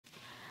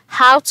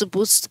How to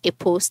boost a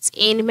post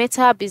in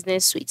Meta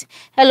Business Suite.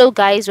 Hello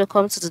guys,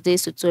 welcome to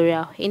today's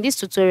tutorial. In this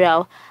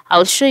tutorial,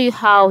 I'll show you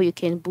how you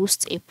can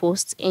boost a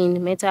post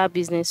in Meta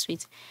Business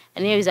Suite,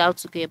 and here is how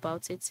to go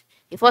about it.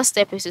 The first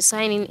step is to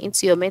sign in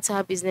into your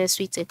Meta Business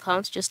Suite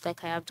account, just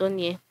like I have done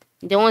here.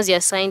 Then once you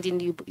are signed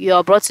in, you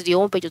are brought to the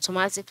home page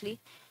automatically.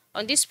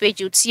 On this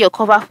page, you'd see your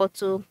cover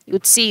photo,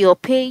 you'd see your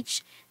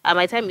page, and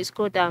by the time you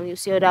scroll down, you'll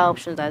see other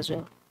options as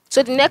well.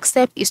 So the next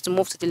step is to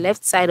move to the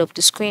left side of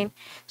the screen,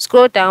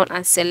 scroll down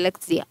and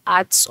select the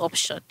ads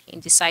option in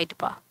the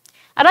sidebar.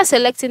 After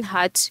selecting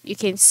ads, you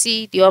can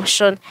see the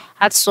option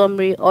ad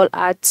summary, all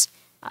ads,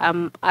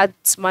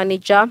 ads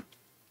manager.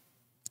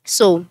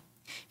 So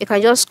you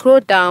can just scroll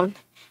down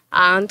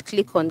and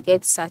click on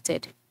get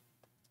started.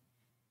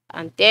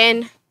 And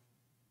then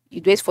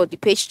you wait for the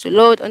page to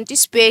load. On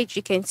this page,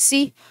 you can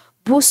see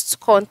boost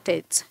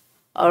content.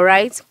 All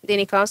right, then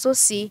you can also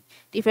see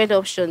different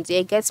options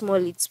here. Get more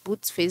leads,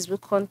 boost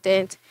Facebook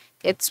content,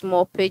 get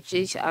more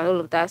pages, and all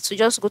of that. So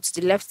just go to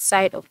the left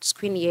side of the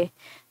screen here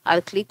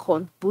and click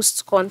on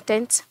boost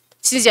content.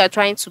 Since you are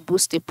trying to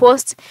boost a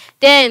post,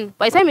 then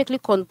by the time you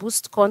click on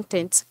boost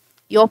content,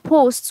 your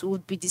posts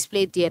would be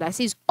displayed there. That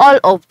is, all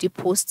of the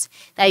posts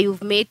that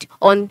you've made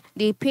on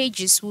the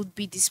pages would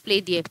be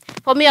displayed there.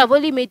 For me, I've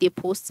only made a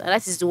post, and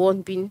that is the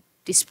one being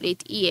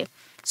displayed here.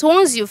 So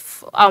once you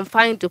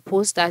find the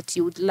post that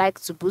you would like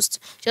to boost,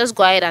 just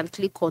go ahead and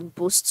click on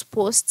boost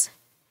post.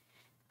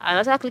 And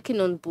after clicking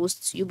on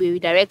boost, you'll be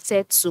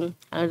redirected to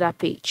another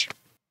page.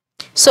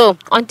 So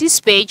on this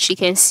page, you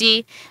can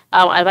see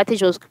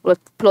advantage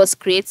plus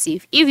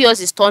creative. If yours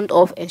is turned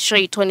off, ensure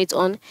you turn it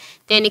on.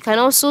 Then you can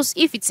also,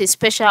 if it's a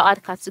special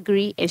ad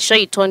category, ensure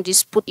you turn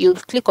this. You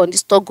click on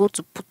this toggle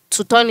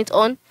to turn it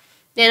on.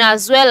 Then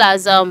as well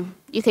as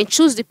you can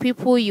choose the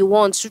people you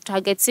want to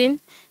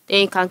targeting.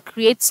 Then you can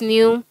create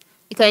new.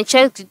 You can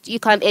you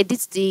can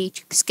edit the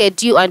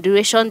schedule and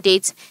duration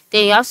date.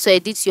 Then you have to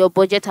edit your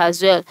budget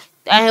as well.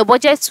 And your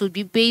budget will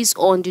be based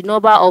on the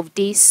number of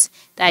days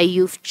that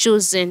you've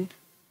chosen.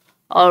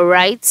 All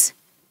right,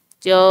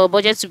 your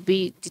budget will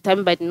be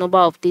determined by the number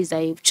of days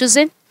that you've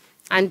chosen,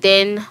 and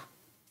then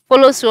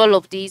follow through all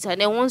of these. And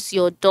then once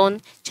you're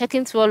done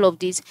checking through all of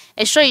these,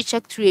 ensure you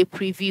check through a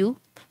preview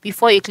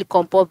before you click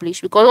on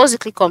publish, because once you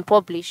click on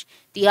publish,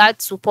 the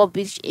ads will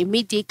publish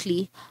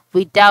immediately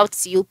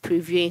without you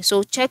previewing.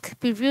 So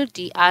preview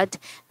the ad,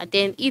 and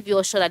then if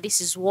you're sure that this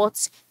is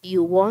what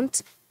you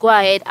want, go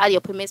ahead, add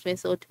your payment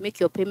method, make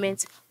your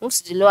payment, move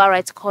to the lower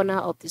right corner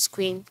of the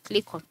screen,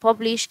 click on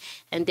publish,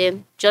 and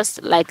then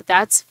just like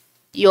that,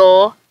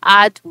 your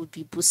ad will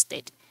be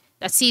boosted.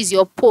 That is,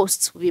 your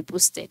post will be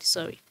boosted.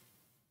 Sorry.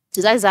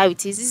 So that's how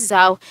it is. This is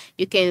how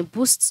you can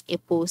boost a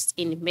post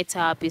in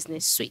Meta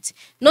Business Suite.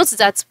 Note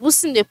that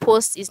boosting the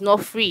post is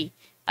not free,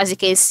 as you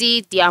can see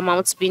the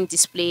amounts being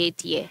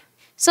displayed here.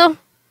 So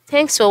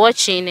thanks for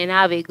watching and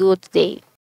have a good day.